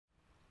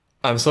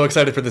I'm so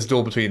excited for this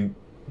duel between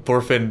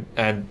Thorfinn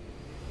and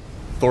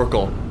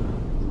Thorkell.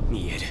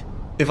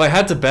 If I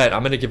had to bet,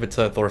 I'm gonna give it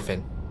to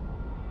Thorfinn.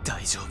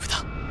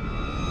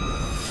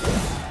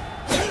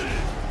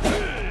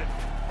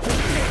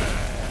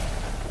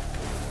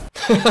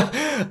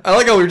 I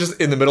like how we're just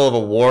in the middle of a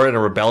war and a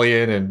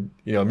rebellion and,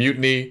 you know,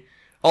 mutiny.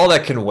 All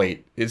that can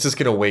wait. It's just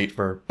gonna wait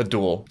for a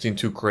duel between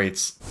two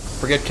greats.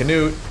 Forget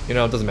Canute, you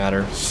know, it doesn't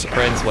matter.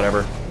 Friends,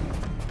 whatever.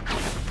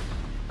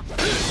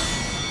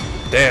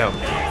 Damn.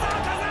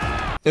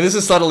 And this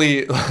is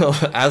subtly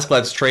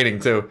Askeladd's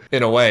training too,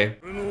 in a way.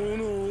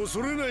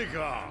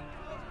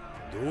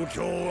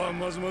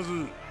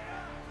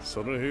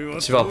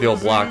 She felt the old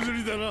block.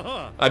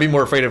 I'd be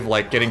more afraid of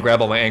like getting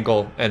grabbed on my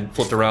ankle and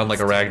flipped around like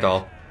a rag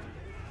doll.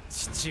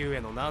 He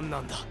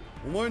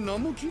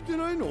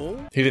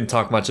didn't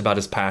talk much about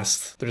his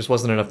past. There just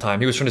wasn't enough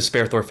time. He was trying to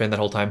spare Thorfinn that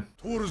whole time.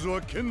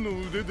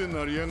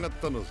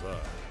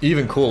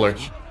 Even cooler.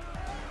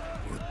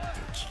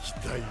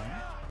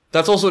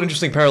 That's also an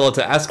interesting parallel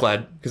to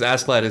Askeladd, because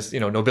Askeladd is, you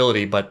know,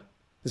 nobility, but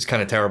it's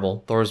kind of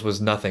terrible. Thor's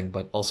was nothing,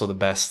 but also the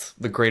best,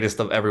 the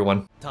greatest of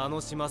everyone.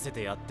 Look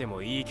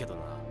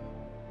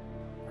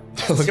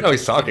at how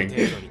he's talking.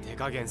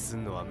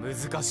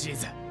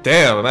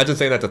 Damn, imagine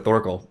saying that to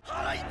Thorkell.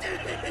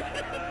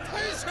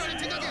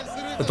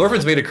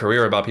 Thorfinn's made a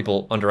career about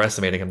people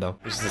underestimating him, though.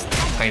 He's this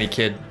tiny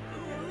kid.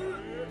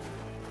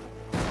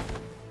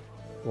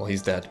 Well,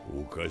 he's dead.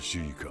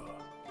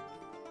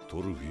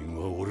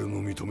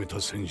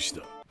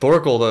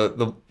 Thorkell,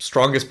 the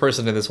strongest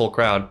person in this whole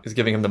crowd, is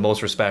giving him the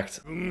most respect.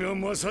 I feel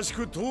like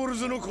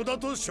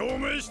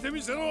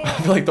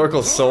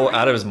Thorkell's so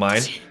out of his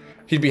mind.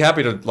 He'd be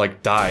happy to,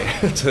 like, die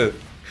to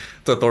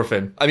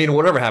Thorfinn. I mean,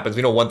 whatever happens,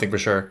 we know one thing for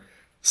sure.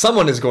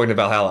 Someone is going to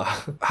Valhalla.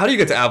 How do you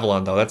get to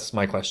Avalon, though? That's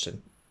my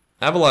question.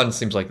 Avalon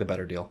seems like the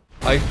better deal.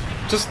 I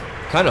just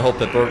kind of hope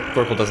that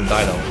Thorkell doesn't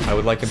die, though. I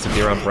would like him to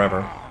be around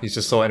forever. He's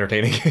just so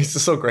entertaining. He's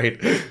just so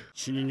great.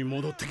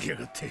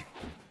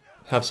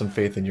 Have some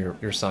faith in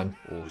your son.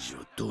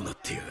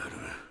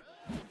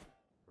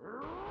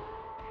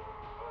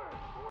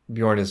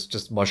 Bjorn is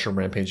just mushroom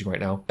rampaging right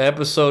now.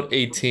 Episode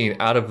 18,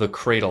 Out of the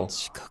Cradle.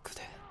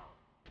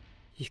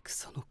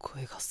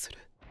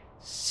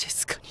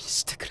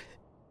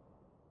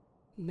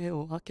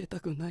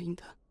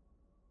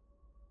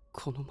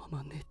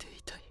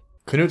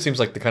 Canute seems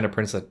like the kind of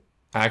prince that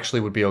actually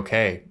would be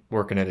okay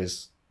working at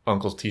his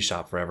uncle's tea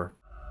shop forever.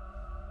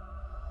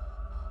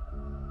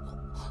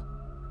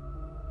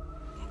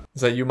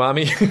 Is that you,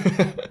 mommy?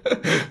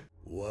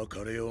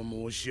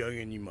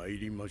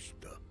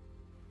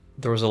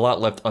 There was a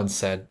lot left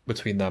unsaid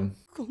between them.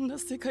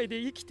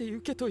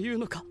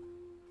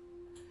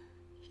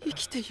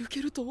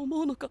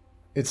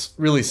 It's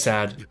really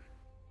sad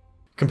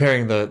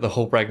comparing the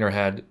hope Ragnar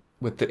had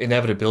with the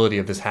inevitability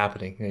of this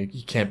happening. You know,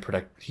 he can't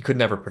predict. He could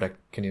never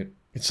predict Canute.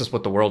 It's just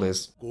what the world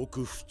is.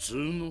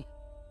 The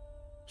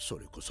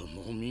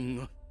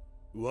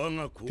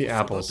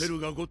apples.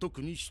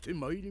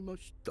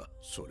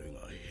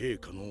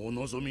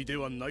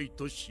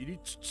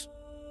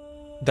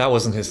 That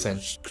wasn't his sin.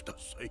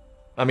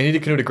 I mean, he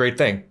did Canute a great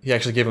thing. He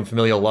actually gave him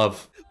familial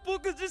love.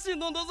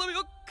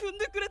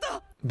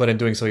 But in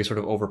doing so, he sort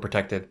of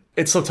overprotected.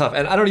 It's so tough.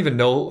 And I don't even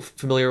know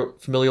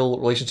familial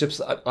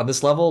relationships on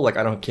this level. Like,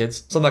 I don't have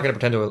kids, so I'm not going to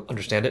pretend to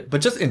understand it.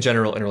 But just in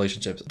general in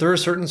relationships, there are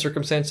certain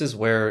circumstances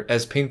where,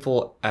 as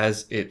painful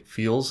as it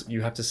feels,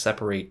 you have to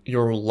separate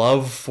your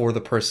love for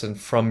the person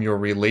from your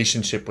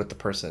relationship with the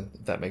person,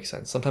 if that makes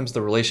sense. Sometimes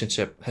the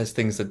relationship has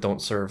things that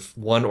don't serve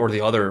one or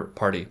the other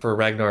party. For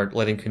Ragnar,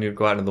 letting Canute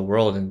go out into the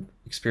world and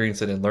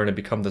experience it and learn to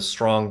become the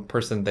strong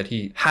person that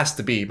he has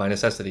to be by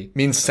necessity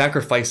means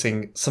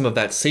sacrificing some of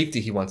that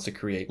safety he wants to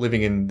create,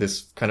 living in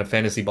this kind of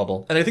fantasy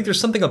bubble. And I think there's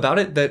something about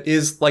it that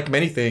is, like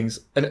many things,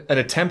 an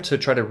attempt to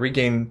try to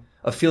regain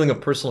a feeling of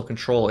personal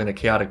control in a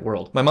chaotic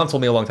world. My mom told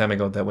me a long time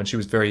ago that when she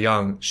was very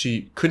young,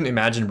 she couldn't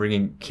imagine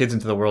bringing kids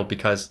into the world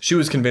because she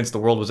was convinced the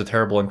world was a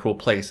terrible and cruel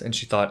place, and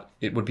she thought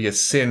it would be a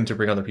sin to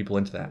bring other people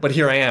into that. But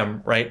here I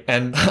am, right?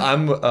 And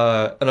I'm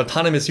an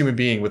autonomous human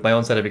being with my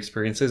own set of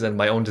experiences and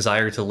my own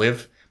desire to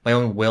live, my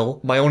own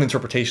will, my own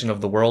interpretation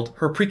of the world.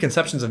 Her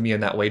preconceptions of me in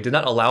that way did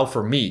not allow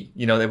for me.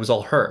 You know, it was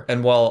all her.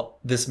 And while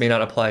this may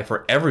not apply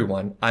for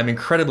everyone, I'm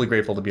incredibly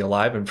grateful to be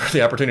alive and for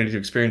the opportunity to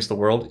experience the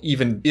world,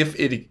 even if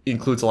it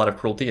includes a lot of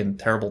cruelty and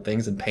terrible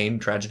things and pain,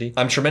 tragedy.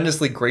 I'm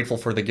tremendously grateful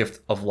for the gift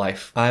of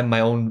life. I'm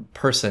my own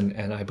person,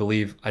 and I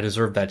believe I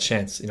deserve that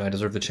chance. You know, I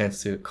deserve the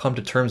chance to come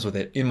to terms with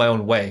it in my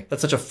own way.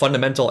 That's such a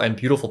fundamental and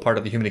beautiful part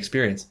of the human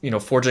experience. You know,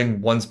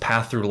 forging one's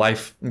path through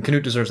life. And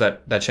Canute deserves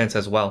that chance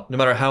as well, no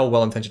matter how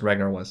well-intentioned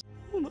Ragnar was.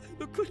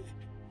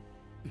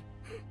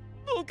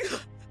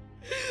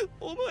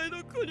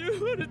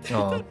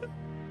 Oh.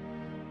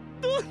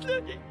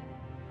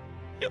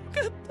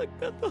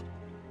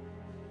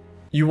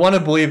 You want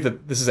to believe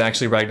that this is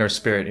actually Ragnar's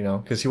spirit, you know,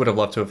 because he would have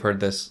loved to have heard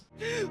this.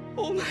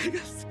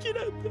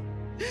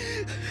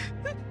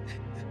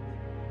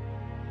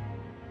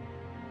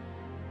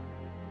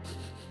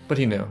 But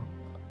he knew.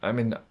 I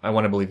mean, I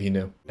want to believe he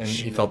knew, and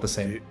he felt the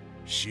same.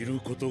 知る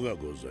ことが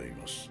ござい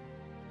ます。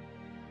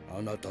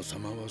あなた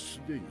様は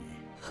すでに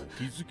お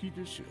気づき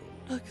でしょう。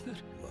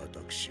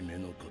私め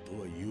のこと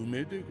は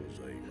夢でご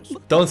ざいます。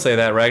Don't say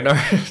that, Ragnar.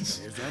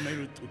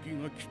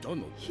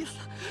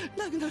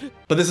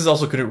 But this is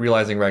also Canute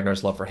realizing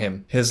Ragnar's love for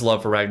him. His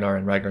love for Ragnar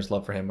and Ragnar's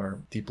love for him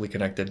are deeply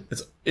connected.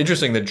 It's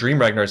interesting that Dream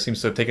Ragnar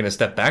seems to have taken a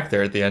step back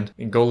there at the end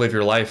and go live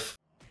your life.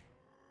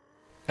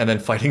 And then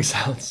fighting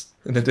sounds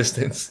in the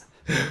distance.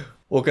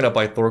 Woken up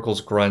by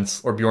Thorkell's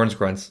grunts, or Bjorn's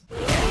grunts.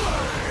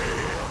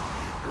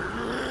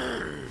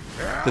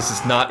 This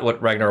is not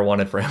what Ragnar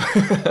wanted for him.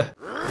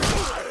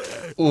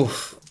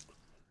 Oof.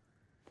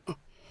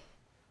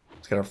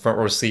 He's got a front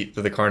row seat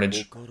to the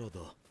carnage.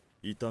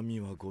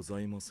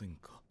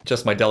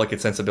 Just my delicate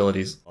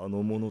sensibilities.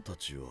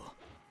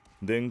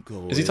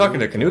 Is he talking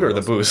to Canute or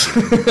the booze?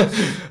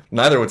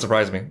 Neither would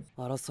surprise me.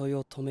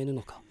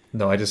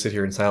 No, I just sit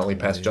here and silently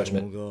pass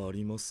judgment.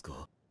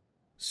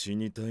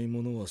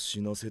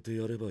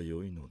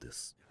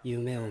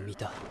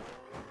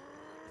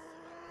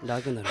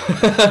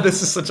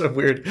 This is such a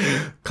weird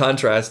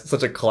contrast,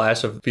 such a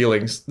clash of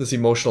feelings. This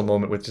emotional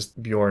moment with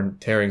just Bjorn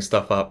tearing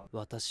stuff up.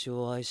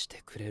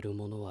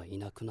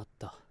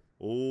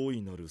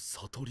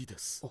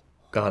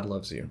 God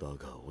loves you.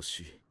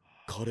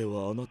 彼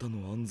はあなた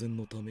の安全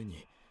のため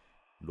に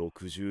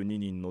62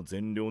人の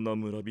善良な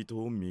村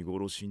人を見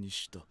殺しに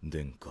した。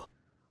殿下、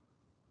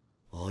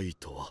愛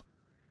とは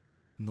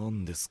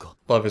何ですか?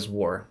 Love is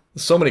war.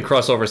 So many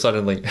crossovers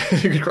suddenly.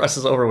 He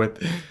crosses over with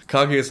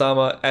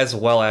Kaguya-sama as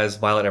well as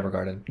Violet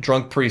Evergarden.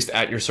 Drunk priest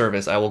at your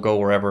service. I will go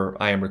wherever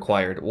I am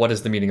required. What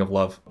is the meaning of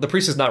love? The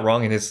priest is not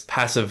wrong in his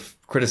passive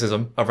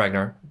criticism of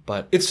Ragnar,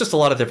 but it's just a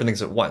lot of different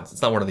things at once.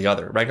 It's not one or the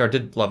other. Ragnar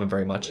did love him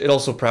very much. It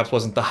also perhaps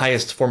wasn't the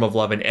highest form of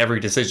love in every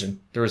decision.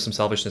 There was some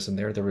selfishness in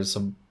there. There was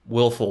some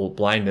willful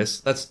blindness.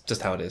 That's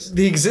just how it is.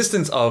 The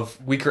existence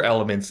of weaker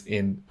elements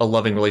in a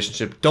loving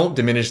relationship don't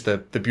diminish the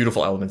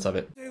beautiful elements of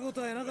it. What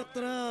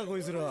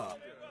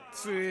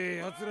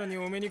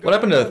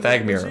happened to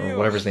Thagmir, or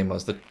whatever his name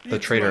was, the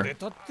traitor?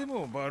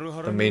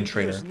 The main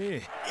traitor.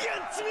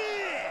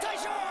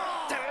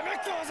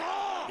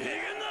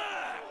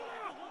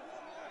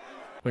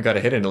 We got a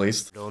hit in at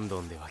least. It's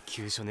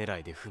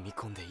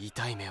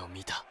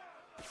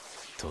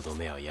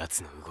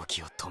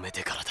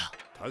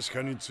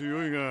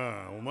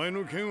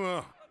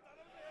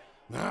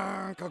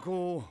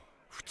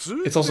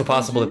also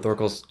possible that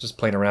Thorkell's just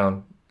playing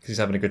around because he's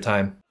having a good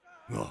time.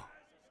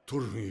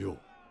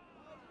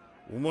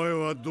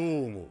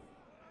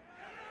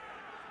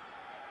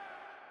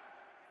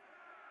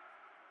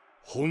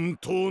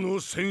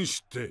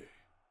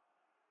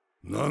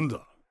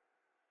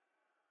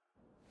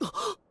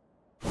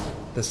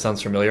 This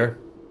sounds familiar.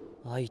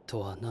 What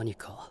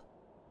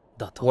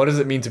does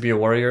it mean to be a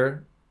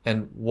warrior?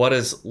 And what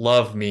does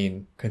love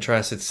mean,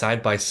 contrasted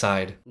side by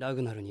side?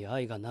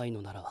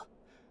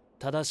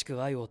 正し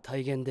く愛を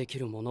体現でき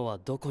る者は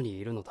どこに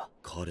いるのだ?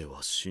 彼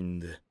は死ん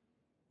で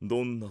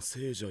どんな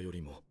聖者よ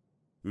りも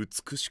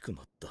美しく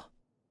なった。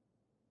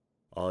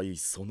愛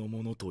その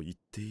ものと言っ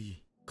てい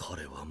い。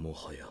彼はも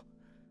はや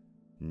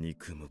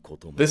憎むこ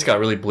とも This got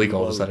really bleak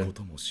all of a sudden. こ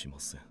ともしま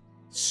せん。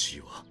死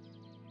は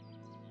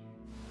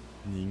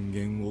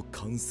人間を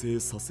完成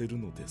させる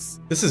ので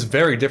す。 This is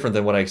very different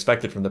than what I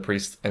expected from the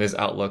priest and his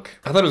outlook.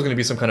 I thought it was going to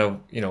be some kind of,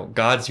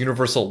 God's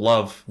universal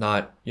love,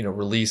 not,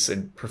 release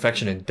and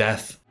perfection in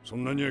death. そ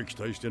んなには期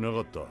待してなか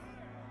った。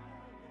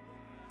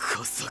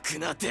姑息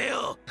な手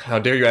よ。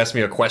 How dare you ask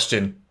me a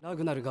question? ラ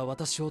グナルが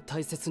私を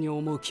大切に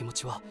思う気持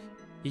ちは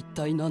一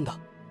体何だ?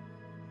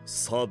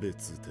 差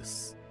別で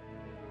す。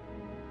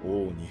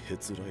王にへ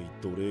つらい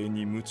奴隷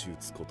に鞭打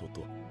つこと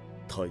と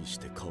大し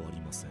て変わ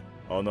りません。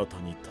あなた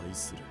に対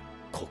する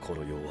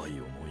心弱い思い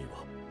は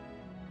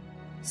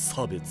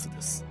差別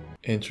です。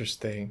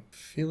 Interesting.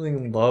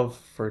 Feeling love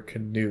for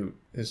Canute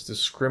is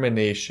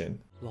discrimination.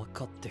 分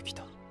かってき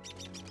た。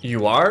 You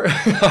are?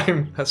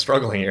 I'm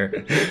struggling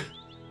here.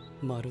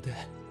 まるで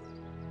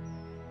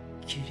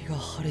霧が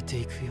晴れて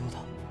いくよう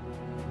だ。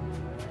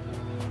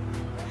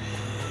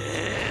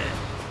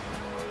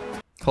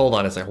 Hold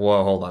on a second.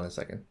 Whoa, hold on a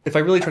second. If I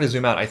really try to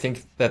zoom out, I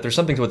think that there's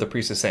something to what the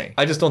priest is saying.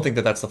 I just don't think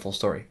that that's the full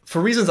story. For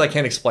reasons I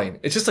can't explain.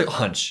 It's just like a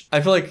hunch.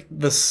 I feel like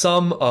the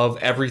sum of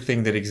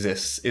everything that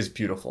exists is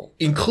beautiful,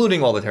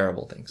 including all the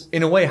terrible things.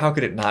 In a way, how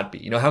could it not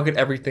be? How could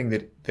everything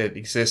that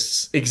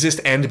exists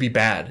exist and be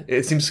bad?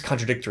 It seems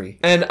contradictory.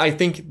 And I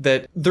think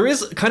that there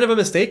is kind of a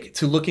mistake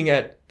to looking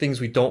at things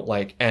we don't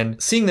like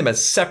and seeing them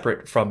as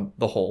separate from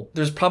the whole.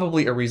 There's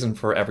probably a reason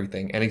for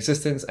everything, and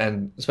existence,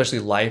 and especially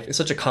life, is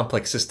such a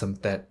complex system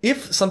that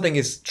if if something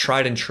is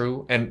tried and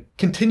true and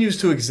continues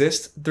to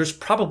exist, there's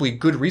probably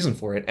good reason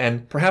for it.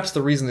 And perhaps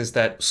the reason is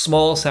that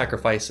small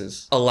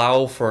sacrifices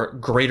allow for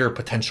greater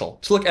potential.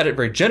 To look at it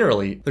very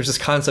generally, there's this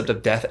concept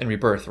of death and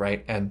rebirth,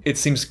 right? And it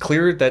seems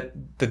clear that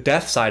the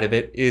death side of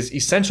it is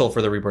essential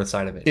for the rebirth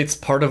side of it. It's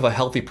part of a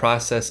healthy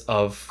process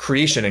of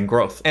creation and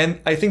growth.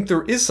 And I think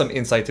there is some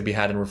insight to be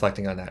had in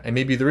reflecting on that. And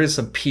maybe there is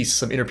some peace,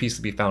 some inner peace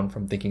to be found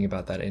from thinking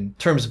about that in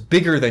terms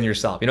bigger than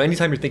yourself. You know,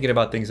 anytime you're thinking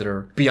about things that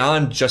are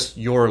beyond just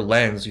your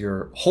lens,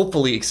 you're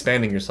hopefully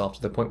expanding yourself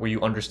to the point where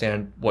you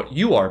understand what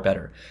you are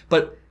better.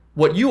 But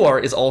what you are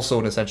is also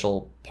an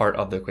essential part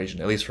of the equation,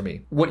 at least for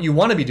me. What you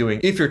want to be doing,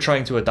 if you're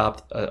trying to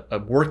adopt a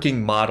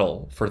working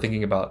model for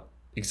thinking about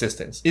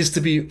existence, is to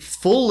be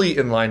fully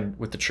in line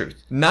with the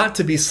truth, not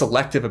to be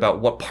selective about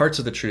what parts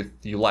of the truth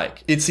you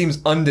like. It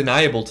seems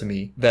undeniable to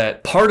me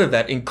that part of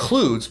that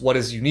includes what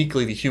is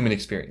uniquely the human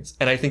experience.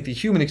 And I think the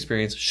human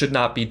experience should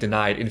not be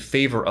denied in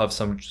favor of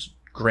some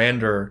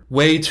grander,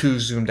 way too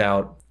zoomed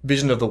out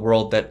vision of the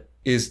world that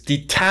is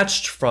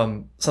detached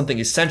from something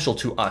essential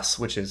to us,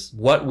 which is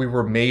what we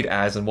were made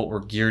as and what we're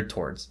geared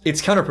towards.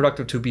 It's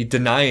counterproductive to be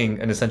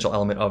denying an essential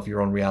element of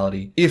your own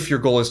reality if your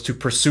goal is to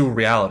pursue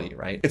reality,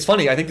 right? It's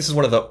funny, I think this is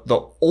one of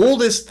the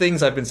oldest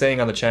things I've been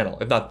saying on the channel,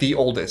 if not the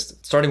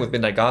oldest, starting with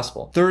Midnight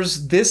Gospel.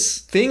 There's this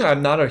thing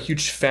I'm not a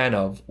huge fan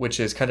of,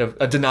 which is kind of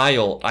a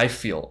denial, I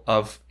feel,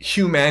 of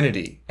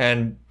humanity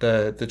and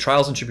the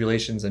trials and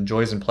tribulations and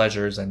joys and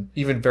pleasures and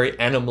even very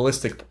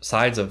animalistic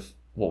sides of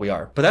what we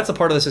are. But that's a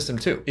part of the system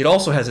too. It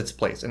also has its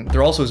place, and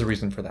there also is a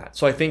reason for that.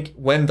 So I think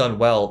when done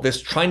well, this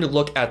trying to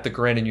look at the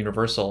grand and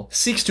universal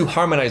seeks to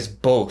harmonize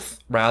both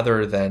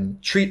rather than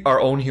treat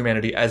our own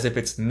humanity as if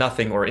it's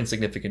nothing or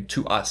insignificant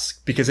to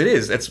us. Because it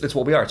is. It's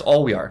what we are. It's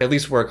all we are, at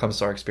least where it comes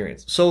to our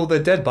experience. So the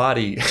dead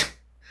body...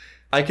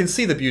 I can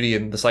see the beauty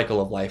in the cycle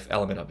of life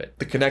element of it,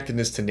 the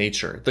connectedness to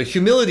nature, the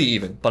humility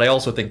even, but I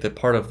also think that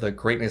part of the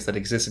greatness that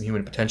exists in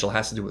human potential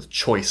has to do with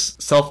choice,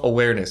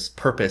 self-awareness,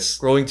 purpose,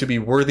 growing to be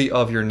worthy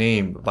of your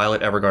name,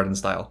 Violet Evergarden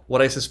style.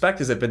 What I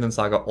suspect is that Vinland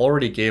Saga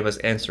already gave us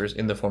answers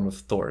in the form of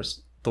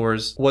Thor's.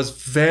 Thor's was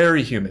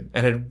very human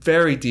and had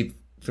very deep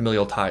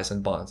familial ties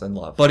and bonds and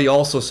love. But he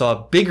also saw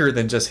bigger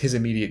than just his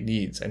immediate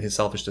needs and his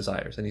selfish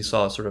desires, and he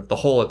saw sort of the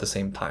whole at the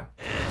same time.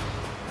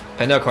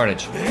 And now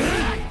Carnage.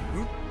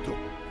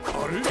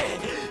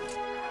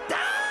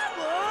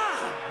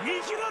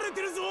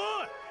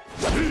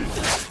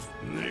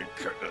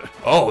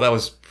 Oh, that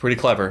was pretty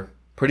clever.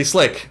 Pretty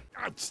slick.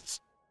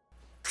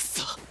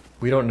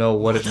 We don't know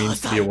what it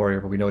means to be a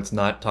warrior, but we know it's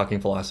not talking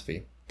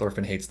philosophy.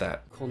 Thorfinn hates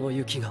that.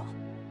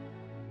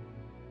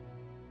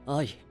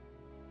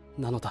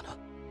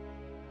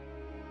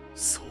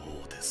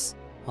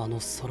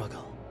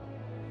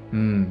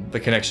 The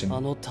connection.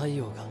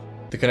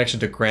 The connection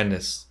to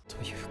grandness.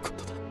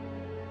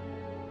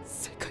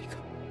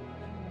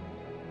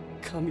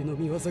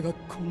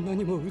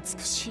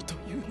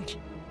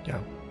 Yeah.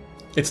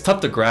 It's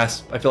tough to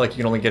grasp. I feel like you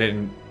can only get it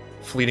in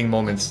fleeting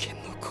moments.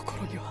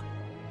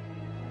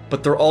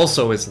 But there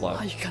also is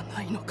love.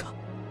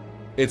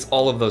 It's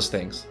all of those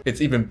things.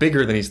 It's even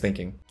bigger than he's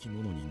thinking.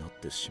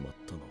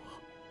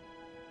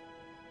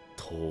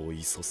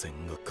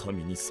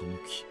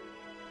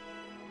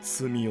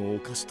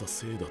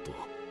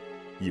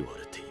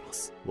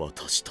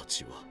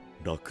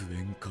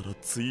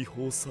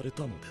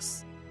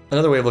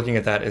 Another way of looking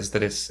at that is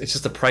that it's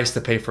just a price to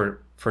pay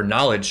for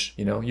knowledge.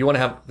 You know, you want to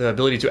have the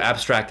ability to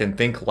abstract and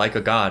think like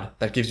a god.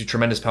 That gives you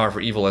tremendous power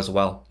for evil as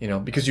well, you know,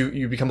 because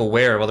you become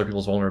aware of other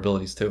people's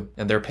vulnerabilities too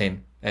and their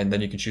pain, and then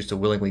you can choose to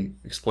willingly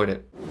exploit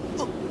it.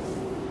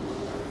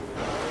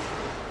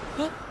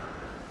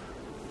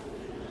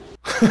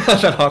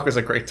 That Hawk was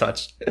a great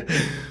touch.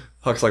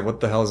 Hawk's like, what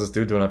the hell is this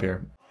dude doing up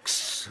here?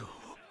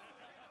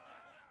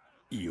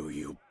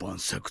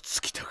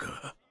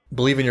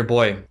 Believe in your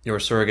boy, your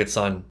surrogate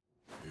son.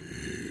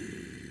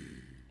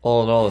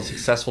 All in all, a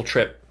successful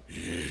trip.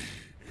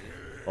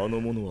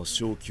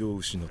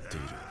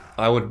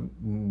 I would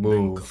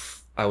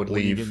move. I would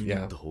leave,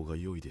 yeah.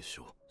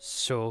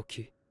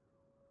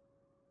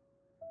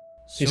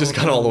 He just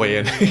got all the way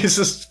in. He's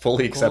just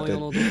fully accepted.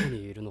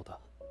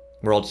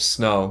 We're all just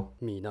snow.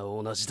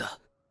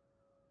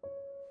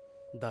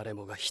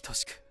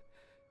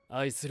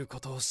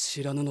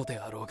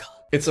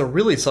 It's a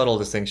really subtle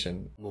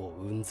distinction.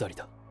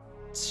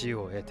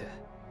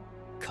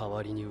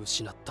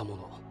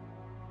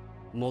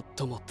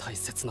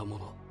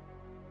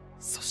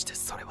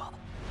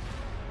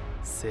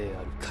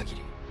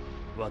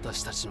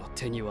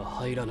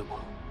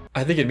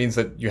 I think it means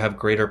that you have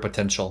greater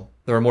potential.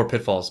 There are more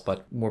pitfalls,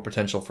 but more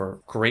potential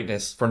for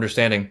greatness, for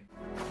understanding.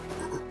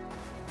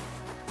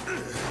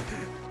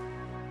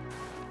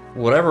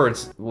 Whatever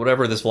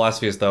this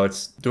philosophy is, though,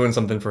 it's doing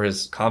something for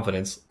his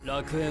confidence.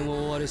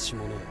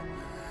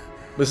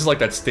 This is like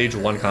that stage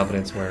 1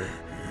 confidence where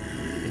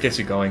it gets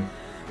you going.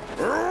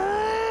 You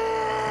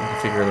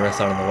can figure the rest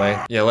out on the way.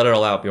 Yeah, let it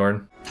all out,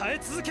 Bjorn.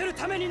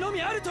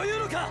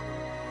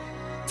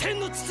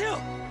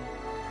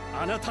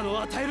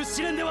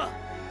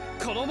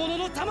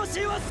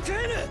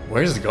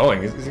 Where is he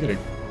going? Is he gonna...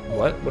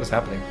 What? What is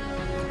happening?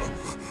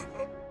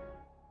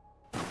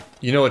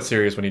 You know it's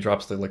serious when he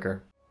drops the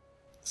liquor.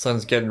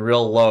 Sun's getting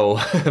real low,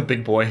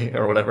 big boy,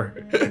 or whatever.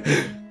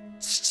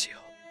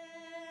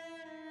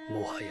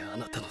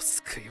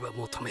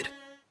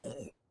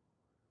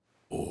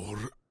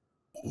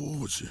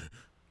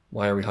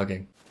 Why are we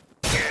hugging?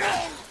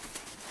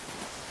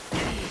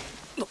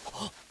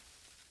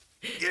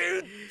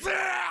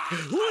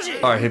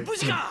 Alright,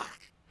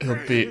 he'll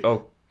be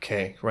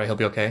okay, right? He'll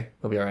be okay?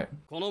 He'll be alright.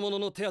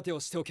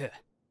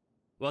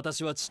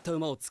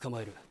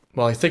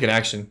 Well, he's taking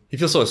action. He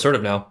feels so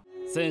assertive now.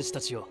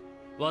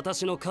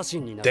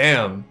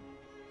 Damn.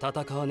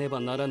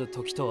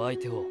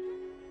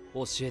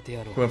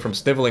 He went from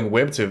sniveling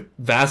whip to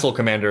vassal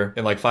commander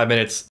in like 5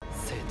 minutes.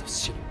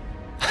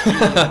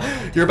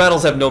 Your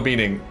battles have no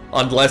meaning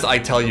unless I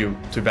tell you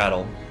to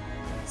battle.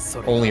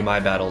 Only my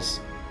battles.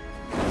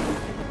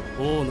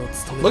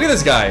 Look at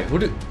this guy.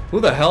 Who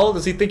the hell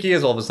does he think he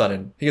is all of a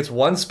sudden? He gets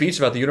one speech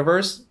about the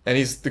universe, and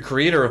he's the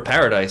creator of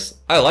paradise.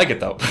 I like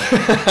it though.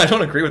 I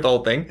don't agree with the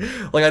whole thing.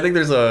 Like, I think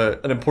there's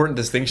an important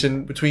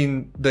distinction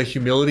between the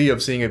humility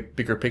of seeing a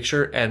bigger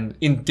picture and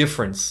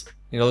indifference.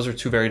 You know, those are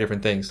two very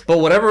different things. But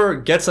whatever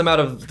gets him out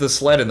of the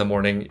sled in the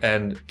morning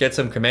and gets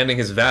him commanding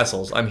his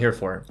vassals, I'm here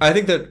for it. I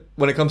think that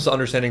when it comes to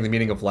understanding the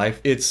meaning of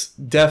life, it's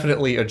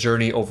definitely a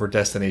journey over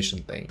destination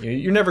thing.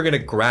 You're never going to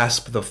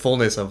grasp the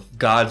fullness of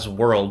God's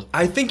world.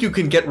 I think you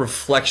can get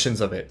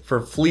reflections of it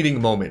for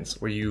fleeting moments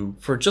where you,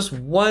 for just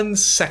 1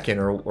 second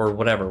or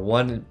whatever,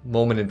 one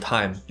moment in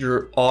time,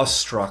 you're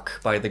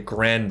awestruck by the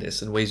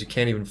grandness in ways you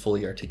can't even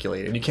fully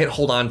articulate, and you can't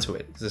hold on to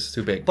it because this is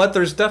too big. But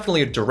there's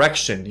definitely a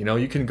direction, you know,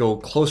 you can go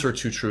closer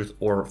to truth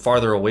or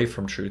farther away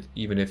from truth,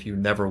 even if you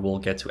never will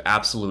get to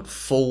absolute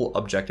full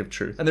objective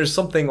truth. And there's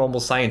something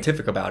almost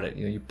scientific about it.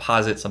 You know, you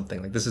posit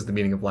something like, this is the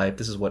meaning of life,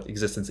 this is what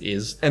existence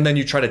is, and then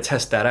you try to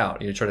test that out.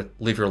 You try to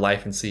live your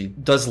life and see,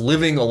 does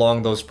living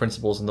along those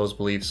principles and those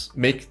beliefs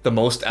make the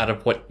most out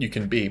of what you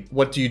can be?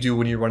 What do you do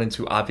when you run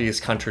into obvious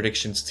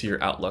contradictions to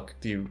your outlook?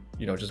 Do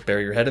you know, just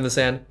bury your head in the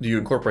sand? Do you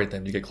incorporate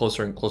them? Do you get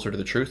closer and closer to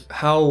the truth?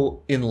 How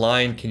in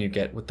line can you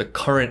get with the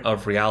current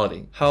of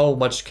reality? How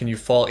much can you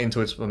fall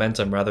into its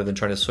momentum rather than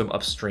trying to swim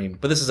upstream?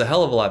 But this is a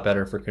hell of a lot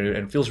better for Canute,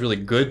 and feels really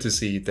good to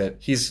see that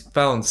he's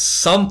found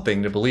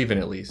something to believe in,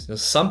 at least. You know,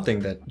 something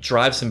that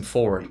drives him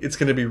forward. It's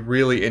going to be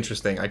really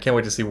interesting. I can't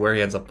wait to see where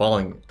he ends up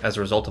falling as a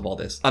result of all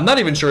this. I'm not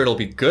even sure it'll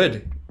be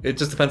good. It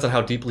just depends on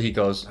how deeply he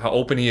goes, how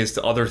open he is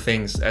to other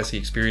things as he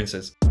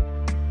experiences.